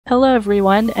Hello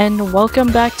everyone and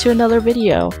welcome back to another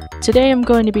video. Today I'm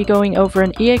going to be going over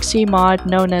an EXE mod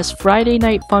known as Friday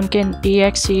Night Funkin'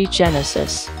 EXE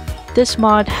Genesis. This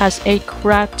mod has a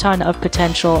crap ton of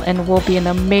potential and will be an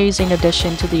amazing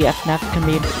addition to the FNAF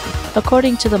community.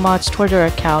 According to the mod's Twitter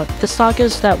account, the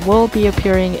sagas that will be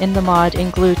appearing in the mod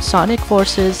include Sonic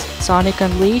Forces, Sonic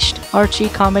Unleashed, Archie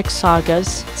Comics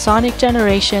Sagas, Sonic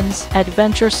Generations,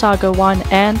 Adventure Saga 1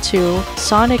 and 2,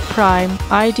 Sonic Prime,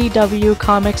 IDW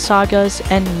Comics Sagas,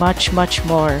 and much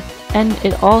more. And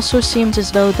it also seems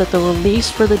as though that the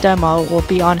release for the demo will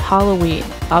be on Halloween,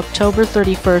 October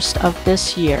 31st of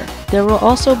this year. There will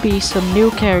also be some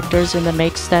new characters in the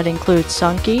mix that include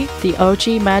Sunky, the OG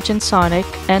Imagine Sonic,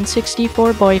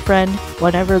 N64 Boyfriend,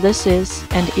 whatever this is,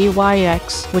 and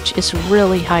EYX, which is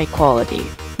really high quality.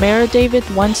 Mara David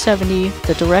 170,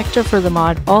 the director for the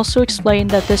mod, also explained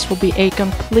that this will be a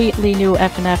completely new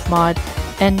FNAF mod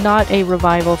and not a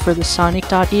revival for the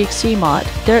Sonic.EXE mod.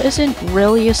 There isn't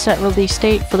really a set release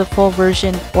date for the full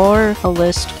version or a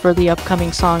list for the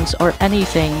upcoming songs or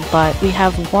anything, but we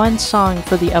have one song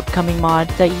for the upcoming mod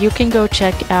that you can go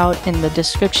check out in the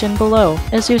description below.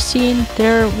 As you've seen,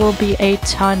 there will be a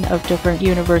ton of different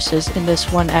universes in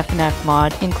this one FNAF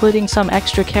mod, including some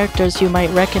extra characters you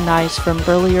might recognize from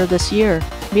earlier this year.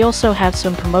 We also have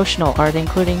some promotional art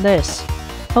including this.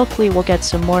 Hopefully we'll get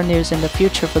some more news in the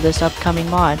future for this upcoming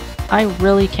mod. I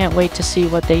really can't wait to see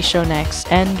what they show next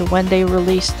and when they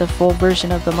release the full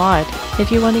version of the mod.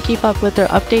 If you want to keep up with their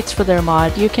updates for their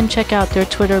mod, you can check out their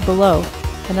Twitter below.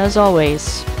 And as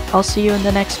always, I'll see you in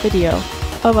the next video.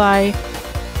 Bye bye!